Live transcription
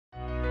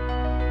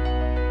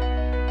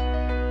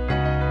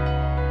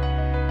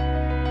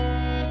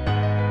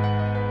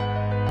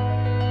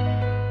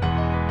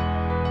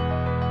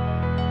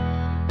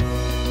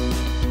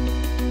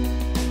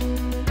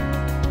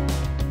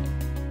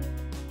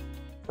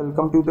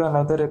welcome to the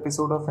another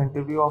episode of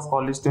interview of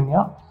College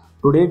Dunya.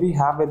 Today we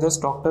have with us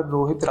Dr.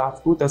 Rohit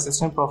Rajput,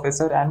 Assistant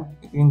Professor and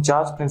in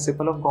charge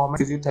Principal of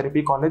Government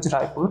Physiotherapy College,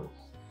 Raipur.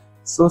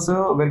 So,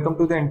 sir, welcome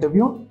to the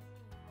interview.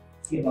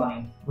 Good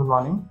morning. Good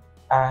morning.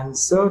 And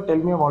sir, tell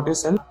me about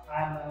yourself.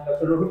 I am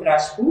Dr. Rohit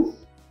Rajput.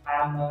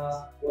 I am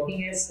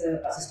working as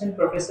Assistant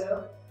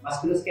Professor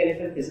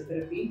Musculoskeletal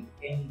Physiotherapy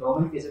in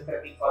Government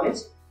Physiotherapy College.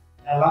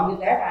 Along with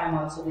that, I am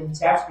also the in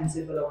charge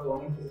Principal of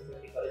Government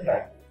Physiotherapy College,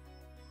 Raipur.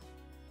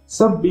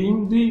 Sir,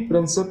 being the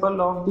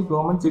principal of the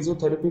Government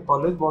Physiotherapy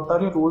College, what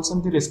are your roles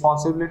and the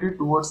responsibility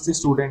towards the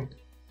student?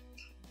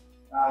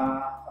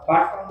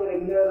 Apart from the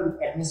regular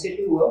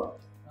administrative work,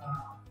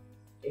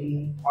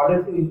 in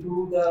order to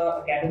improve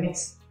the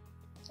academics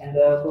and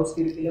the course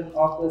curriculum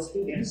of the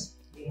students,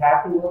 we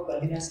have to work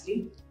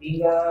continuously.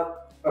 Being a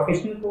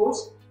professional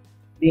course,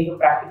 being a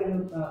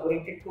practical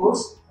oriented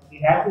course, we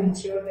have to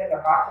ensure that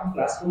apart from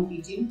classroom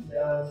teaching,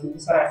 the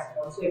students are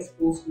also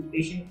exposed to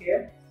patient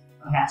care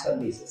on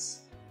hands-on basis.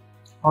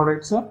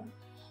 Alright, sir.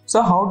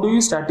 So, how do you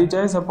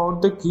strategize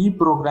about the key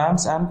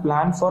programs and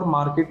plan for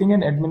marketing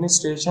and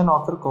administration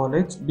of your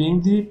college,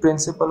 being the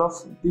principal of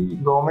the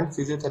Government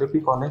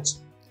Physiotherapy College?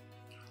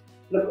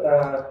 Look,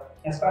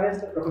 as far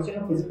as the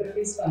profession of physiotherapy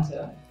is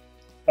concerned,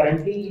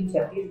 currently in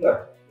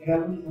Chhattisgarh, there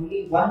are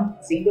only one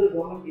single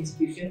government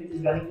institution which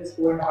is running this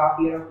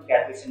 4.5 year of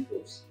graduation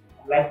course.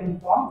 I would like to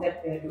inform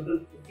that total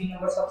 50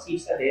 numbers of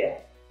seats are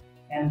there,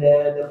 and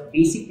the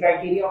basic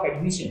criteria of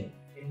admission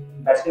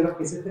in Bachelor of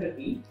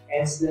Physiotherapy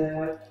is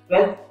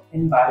 12th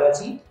in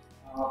biology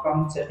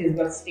from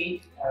Chhattisgarh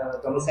state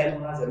domicile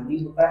होना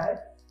जरूरी होता है.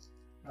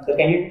 The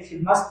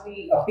candidate must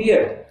be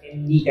appeared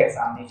in NEET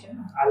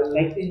examination. I would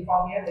like to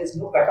inform here there is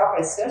no cutoff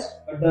as such,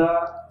 but the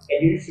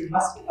candidate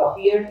must be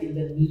appeared in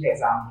the NEET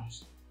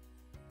examination.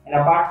 And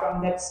apart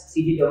from that,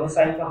 CG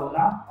domicile का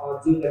होना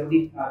और जो जरूरी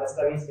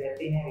दस्तावेज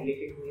रहते हैं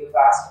related to your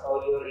caste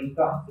or your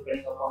income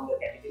depending upon the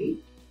category,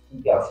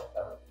 उनकी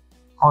आवश्यकता होती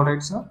है.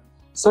 Alright, sir.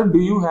 Sir, do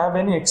you have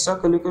any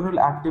extracurricular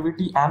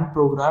activity and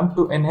program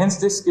to enhance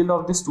the skill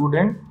of the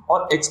student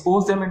or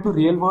expose them into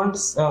real world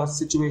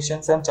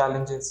situations and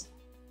challenges?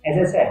 As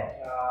I said,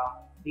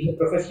 being a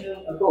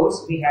professional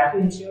course, we have to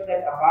ensure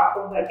that apart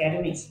from the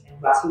academics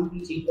and classroom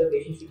teaching,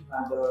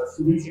 the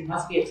student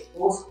must be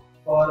exposed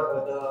for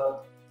the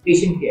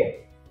patient care,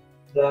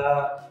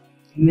 the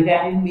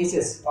humanitarian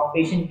basis of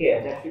patient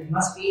care that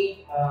must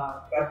be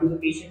brought to the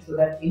patient so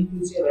that in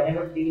future,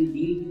 whenever they will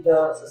deal with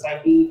the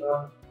society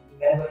or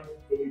whenever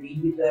they will deal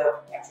with the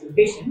actual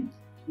patient,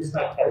 this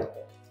might help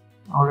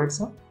them. Alright,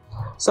 sir.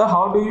 So,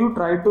 how do you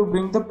try to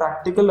bring the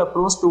practical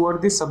approach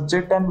toward the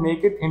subject and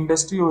make it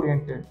industry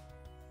oriented?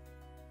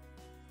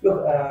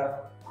 Look,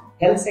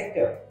 health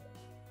sector,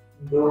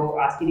 जो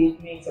आज की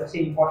date में एक सबसे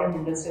important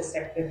industrial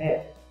sector है,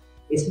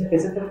 इसमें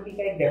physiotherapy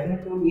का एक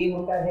डेफिनेट रोल ये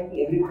होता है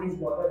कि everybody is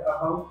bothered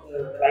about the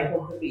life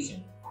of the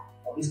patient.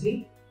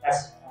 Obviously,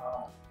 that's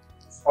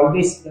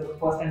always the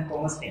first and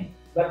foremost thing.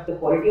 But the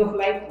quality of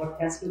life, what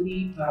has to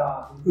be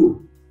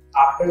improved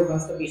after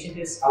once the patient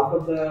is out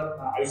of the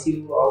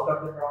ICU, out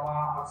of the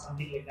trauma or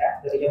something like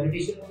that, the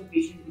rehabilitation of the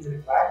patient is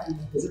required and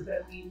the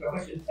physiotherapy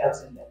profession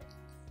helps in that.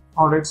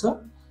 Alright, sir.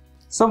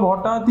 So,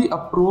 what are the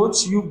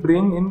approach you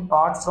bring in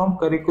part from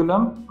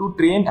curriculum to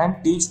train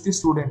and teach the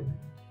student?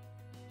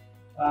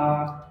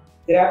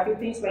 There are a few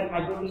things like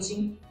micro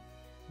teaching,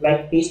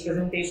 like case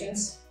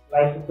presentations,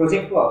 like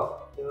project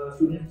work. The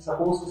student is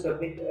supposed to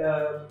submit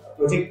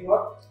project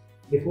work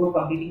before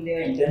completing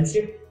their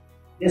internship.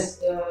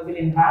 This will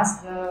enhance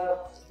the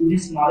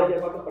student's knowledge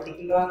about a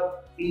particular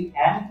field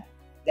and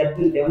that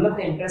will develop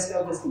the interest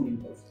of the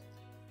student also.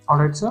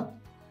 Alright, sir.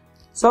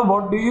 So,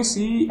 what do you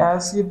see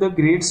as the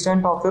great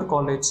strength of your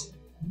college?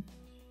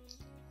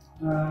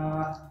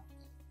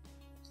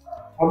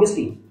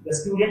 Obviously, the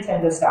students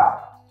and the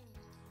staff.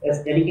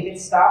 As dedicated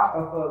staff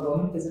of a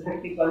Government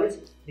Physiotherapy College,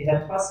 they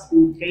help us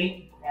to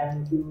train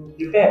and to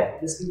prepare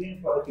the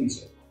student for the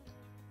future.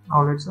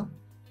 Alright, sir.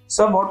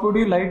 So, what would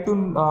you like to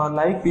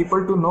like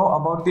people to know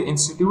about the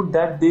institute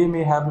that they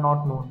may have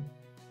not known?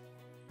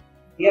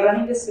 We are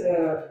running this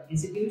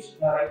institute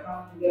right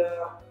from the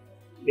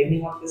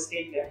beginning of the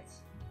state levels.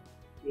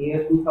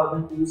 Year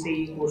 2002 से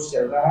ये course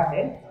चल रहा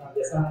है.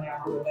 जैसा मैंने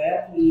आपको बताया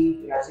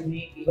कि राज्य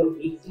में केवल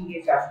एक ही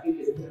ये शासकीय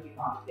फिजियोथेरेपी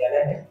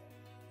महाविद्यालय है.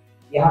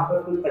 यहाँ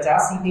पर कुल 50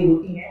 सीटें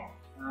होती हैं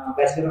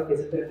बैचलर ऑफ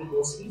फिजियोथेरेपी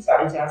कोर्स की.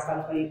 4.5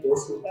 साल का ये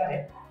कोर्स होता है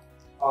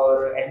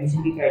और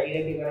एडमिशन की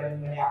क्राइटेरिया के बारे में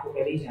मैंने आपको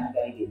पहले ही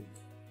जानकारी दे दी.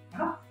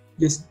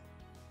 Yes.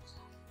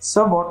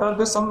 So, what are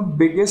the some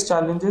biggest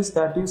challenges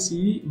that you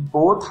see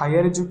both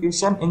higher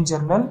education in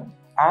general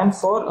and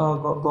for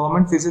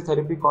Government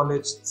Physiotherapy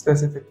College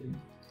specifically?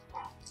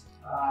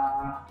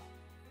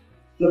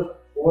 Look,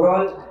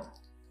 overall,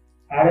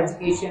 higher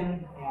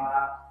education,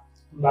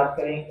 बात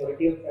करें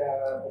quality of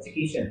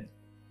education,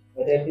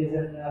 whether it is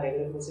in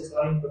regular courses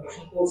or in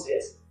professional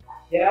courses,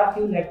 there are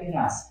few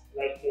lacunas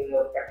like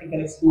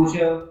practical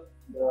exposure,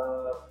 the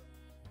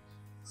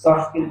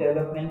soft skill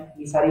development.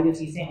 ये सारी जो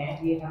चीजें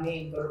हैं ये हमें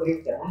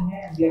incorporate करनी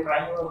है and we are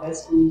trying our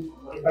best to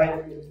modify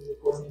the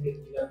course in the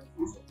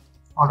future.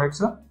 Alright,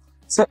 sir.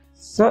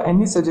 Sir,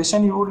 any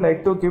suggestion you would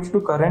like to give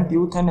to current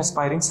youth and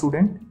aspiring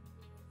student?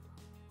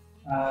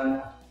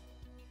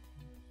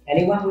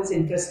 Anyone who is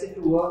interested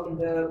to work in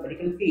the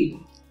medical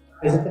field,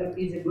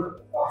 physiotherapy is a good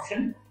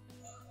option.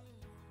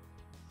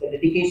 The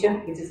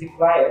dedication which is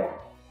required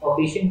for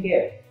patient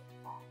care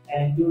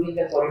and improving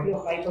the quality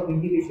of life of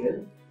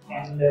individual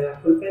and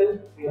fulfill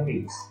your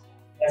dreams.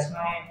 That's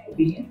my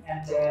opinion,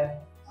 and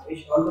I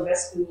wish all the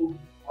best to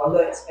all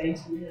the aspiring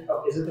students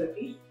of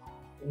physiotherapy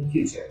in the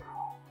future.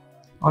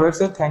 Alright,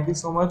 sir. Thank you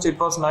so much. It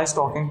was nice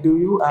talking to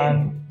you.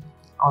 And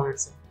alright,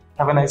 sir.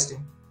 Have a nice day.